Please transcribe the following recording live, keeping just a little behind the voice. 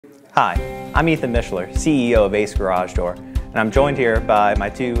Hi, I'm Ethan Mishler, CEO of Ace Garage Door, and I'm joined here by my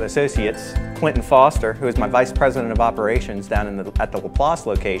two associates, Clinton Foster, who is my Vice President of Operations down at the LaPlace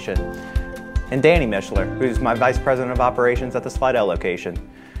location, and Danny Mishler, who's my Vice President of Operations at the Slidell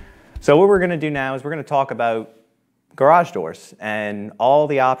location. So what we're going to do now is we're going to talk about garage doors and all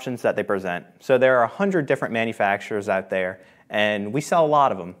the options that they present. So there are 100 different manufacturers out there, and we sell a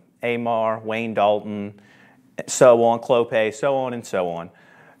lot of them. Amar, Wayne Dalton, so on, Clopay, so on and so on.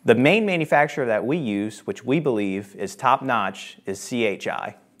 The main manufacturer that we use, which we believe is top-notch, is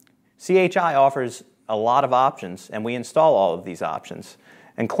CHI. CHI offers a lot of options, and we install all of these options.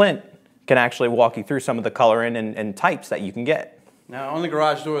 And Clint can actually walk you through some of the coloring and types that you can get. Now, on the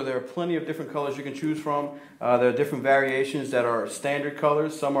garage door, there are plenty of different colors you can choose from. There are different variations that are standard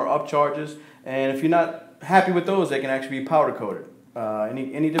colors. Some are upcharges. And if you're not happy with those, they can actually be powder coated.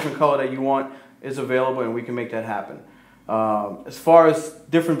 Any different color that you want is available, and we can make that happen. As far as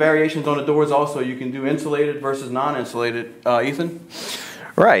different variations on the doors also, you can do insulated versus non-insulated. Ethan?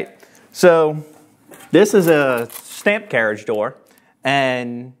 Right. So this is a stamp carriage door,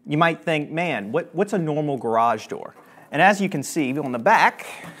 and you might think, man, what's a normal garage door? And as you can see on the back,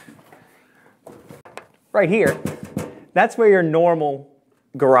 right here, that's where your normal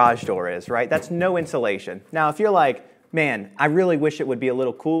garage door is, right? That's no insulation. Now, if you're like, man, I really wish it would be a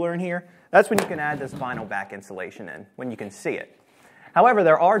little cooler in here, that's when you can add this vinyl back insulation in, when you can see it. However,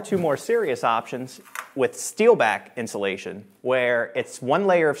 there are two more serious options with steel back insulation, where it's one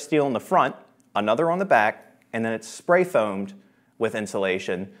layer of steel in the front, another on the back, and then it's spray foamed with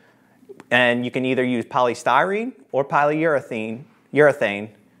insulation. And you can either use polystyrene or polyurethane,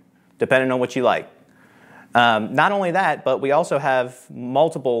 depending on what you like. Not only that, but we also have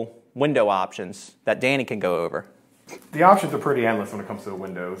multiple window options that Danny can go over. The options are pretty endless when it comes to the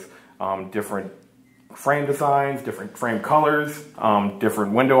windows. Different frame designs, different frame colors,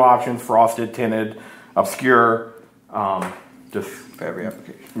 different window options, frosted, tinted, obscure, just For every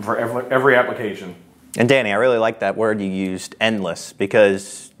application. For every application. And Danny, I really like that word you used, endless,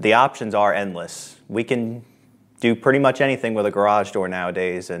 because the options are endless. We can do pretty much anything with a garage door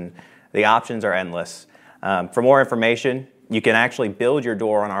nowadays, and the options are endless. For more information, you can actually build your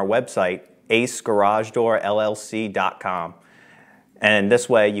door on our website, acegaragedoorllc.com. And this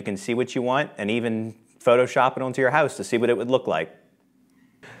way you can see what you want and even Photoshop it onto your house to see what it would look like.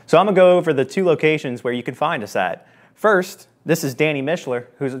 So I'm going to go over the two locations where you can find us at. First, this is Danny Mishler,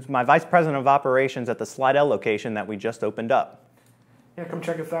 who's my Vice President of Operations at the Slidell location that we just opened up. Yeah, come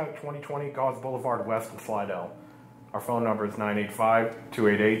check us out at 2020 Gauze Boulevard West in Slidell. Our phone number is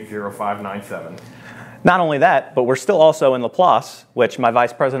 985-288-0597. Not only that, but we're still also in LaPlace, which my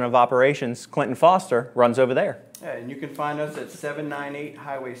Vice President of Operations, Clinton Foster, runs over there. Yeah, and you can find us at 798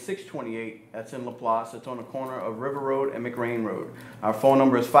 Highway 628. That's in LaPlace. It's on the corner of River Road and McRain Road. Our phone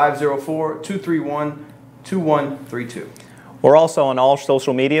number is 504-231-2132. We're also on all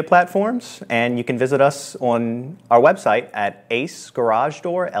social media platforms, and you can visit us on our website at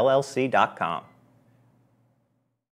acegaragedoorllc.com.